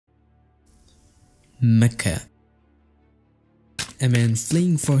Mecca. A man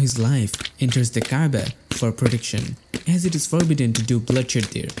fleeing for his life enters the Kaaba for protection, as it is forbidden to do bloodshed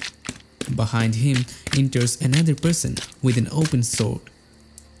there. Behind him enters another person with an open sword.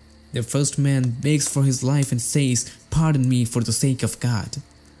 The first man begs for his life and says, "Pardon me for the sake of God."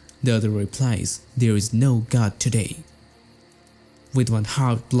 The other replies, "There is no God today." With one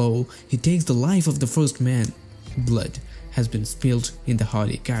hard blow, he takes the life of the first man. Blood has been spilled in the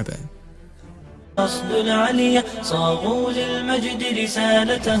holy Kaaba. قصد العليا صاغوا للمجد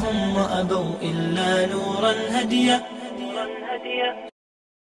رسالتهم وأبوا إلا نورا هديا.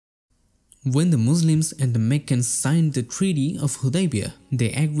 When the Muslims and the Meccans signed the Treaty of Hudaybiyah,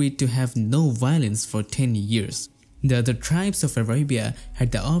 they agreed to have no violence for 10 years. The other tribes of Arabia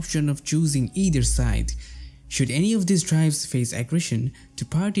had the option of choosing either side. Should any of these tribes face aggression, the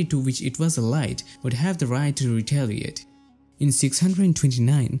party to which it was allied would have the right to retaliate. In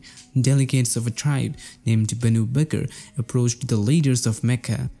 629, delegates of a tribe named Banu Bakr approached the leaders of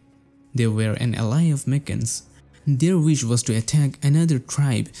Mecca. They were an ally of Meccans. Their wish was to attack another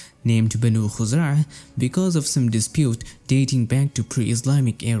tribe named Banu Khuzra'ah because of some dispute dating back to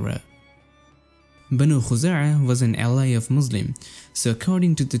pre-Islamic era. Banu Khuzra'ah was an ally of Muslim, so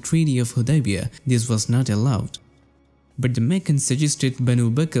according to the Treaty of Hudaybiyah, this was not allowed. But the Meccans suggested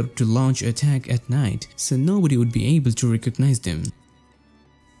Banu Bakr to launch attack at night so nobody would be able to recognize them.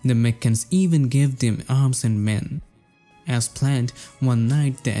 The Meccans even gave them arms and men. As planned, one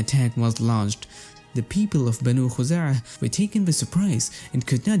night the attack was launched. The people of Banu Khuzra'ah were taken by surprise and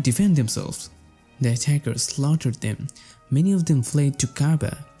could not defend themselves. The attackers slaughtered them. Many of them fled to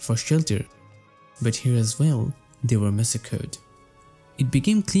Kaaba for shelter. But here as well, they were massacred. It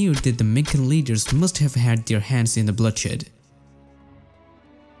became clear that the Meccan leaders must have had their hands in the bloodshed.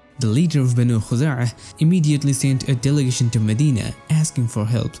 The leader of Banu Khuzra'ah immediately sent a delegation to Medina asking for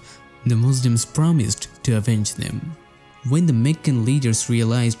help. The Muslims promised to avenge them. When the Meccan leaders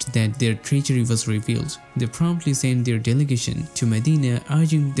realized that their treachery was revealed, they promptly sent their delegation to Medina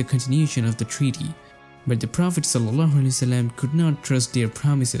urging the continuation of the treaty. But the Prophet ﷺ could not trust their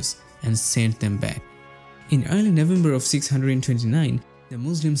promises and sent them back. In early November of 629, the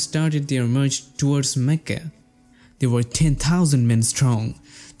Muslims started their march towards Mecca. They were 10,000 men strong,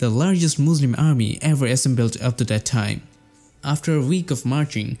 the largest Muslim army ever assembled up to that time. After a week of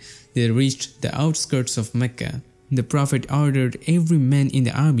marching, they reached the outskirts of Mecca. The Prophet ordered every man in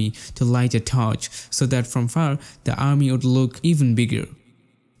the army to light a torch so that from far the army would look even bigger.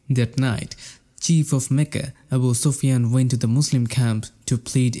 That night, Chief of Mecca, Abu Sufyan, went to the Muslim camp to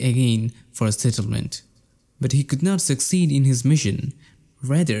plead again for a settlement. But he could not succeed in his mission.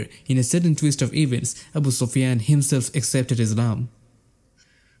 Rather, in a sudden twist of events, Abu Sufyan himself accepted Islam.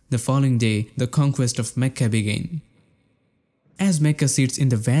 The following day, the conquest of Mecca began. As Mecca sits in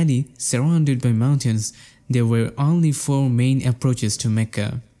the valley surrounded by mountains, there were only 4 main approaches to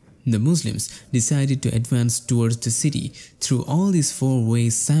Mecca. The Muslims decided to advance towards the city through all these 4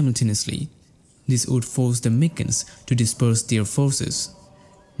 ways simultaneously. This would force the Meccans to disperse their forces.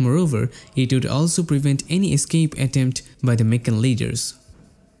 Moreover, it would also prevent any escape attempt by the Meccan leaders.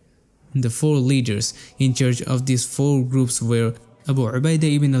 The 4 leaders in charge of these 4 groups were Abu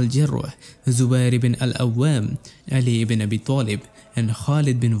Ubaidah ibn al-Jarrah, Zubair ibn al-Awwam, Ali ibn Abi Talib, and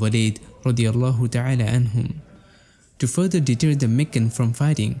Khalid bin Walid radiyallahu ta'ala anhum. To further deter the Meccan from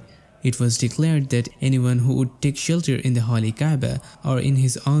fighting, it was declared that anyone who would take shelter in the Holy Kaaba or in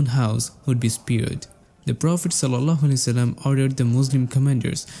his own house would be spared. The Prophet ﷺ ordered the Muslim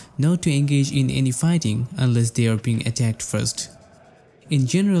commanders not to engage in any fighting unless they are being attacked first. In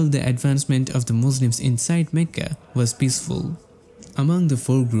general, the advancement of the Muslims inside Mecca was peaceful. Among the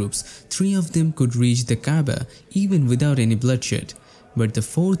 4 groups, 3 of them could reach the Kaaba even without any bloodshed, but the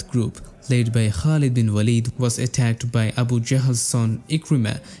 4th group, led by Khalid bin Walid, was attacked by Abu Jahl's son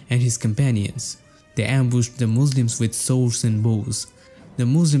Ikrimah and his companions. They ambushed the Muslims with swords and bows. The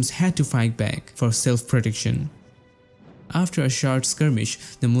Muslims had to fight back for self-protection. After a short skirmish,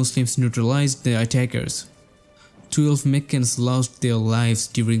 the Muslims neutralized the attackers. 12 Meccans lost their lives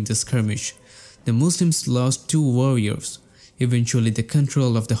during the skirmish. The Muslims lost 2 warriors. Eventually, the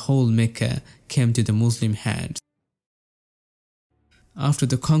control of the whole Mecca came to the Muslim hands. After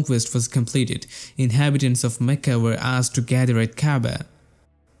the conquest was completed, inhabitants of Mecca were asked to gather at Kaaba.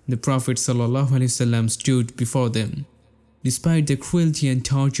 The Prophet ﷺ stood before them. Despite the cruelty and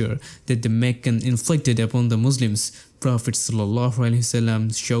torture that the Meccan inflicted upon the Muslims, Prophet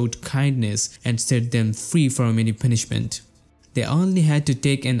ﷺ showed kindness and set them free from any punishment. They only had to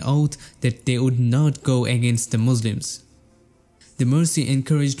take an oath that they would not go against the Muslims. The mercy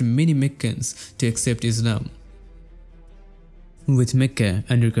encouraged many Meccans to accept Islam. With Mecca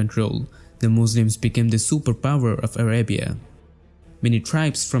under control, the Muslims became the superpower of Arabia. Many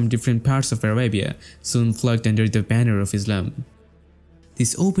tribes from different parts of Arabia soon flocked under the banner of Islam.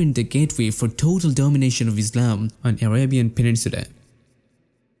 This opened the gateway for total domination of Islam on Arabian Peninsula.